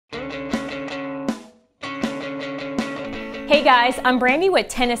Hey guys, I'm Brandy with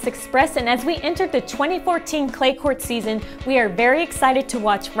Tennis Express, and as we enter the 2014 clay court season, we are very excited to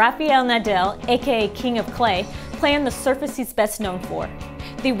watch Rafael Nadal, aka King of Clay, play on the surface he's best known for.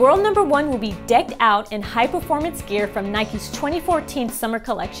 The world #1 will be decked out in high-performance gear from Nike's 2014 summer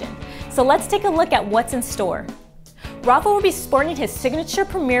collection. So let's take a look at what's in store. Rafa will be sporting his signature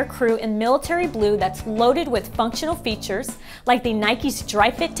Premier Crew in military blue that's loaded with functional features like the Nike's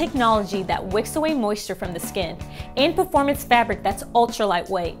Dry Fit technology that wicks away moisture from the skin and performance fabric that's ultra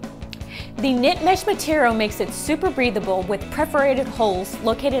lightweight. The knit mesh material makes it super breathable with perforated holes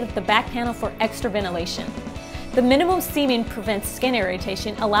located at the back panel for extra ventilation. The minimum seaming prevents skin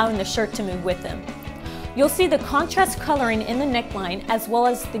irritation, allowing the shirt to move with them. You'll see the contrast coloring in the neckline as well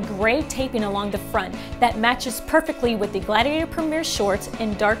as the gray taping along the front that matches perfectly with the Gladiator Premier shorts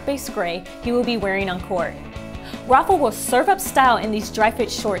in dark base gray he will be wearing on court. Rafa will serve up style in these dry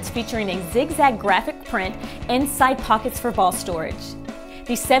fit shorts featuring a zigzag graphic print and side pockets for ball storage.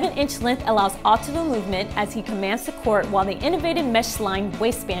 The 7-inch length allows optimal movement as he commands the court, while the innovative mesh-lined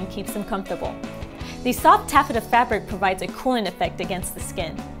waistband keeps him comfortable. The soft taffeta fabric provides a cooling effect against the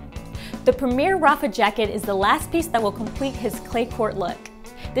skin. The Premier Rafa jacket is the last piece that will complete his clay court look.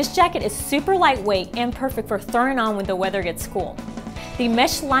 This jacket is super lightweight and perfect for throwing on when the weather gets cool. The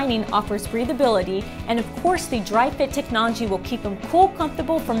mesh lining offers breathability, and of course the dry fit technology will keep him cool,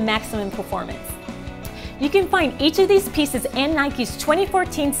 comfortable for maximum performance. You can find each of these pieces and Nike's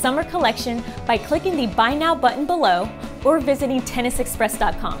 2014 summer collection by clicking the Buy Now button below or visiting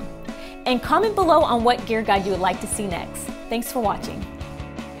tennisexpress.com. And comment below on what gear guide you would like to see next. Thanks for watching.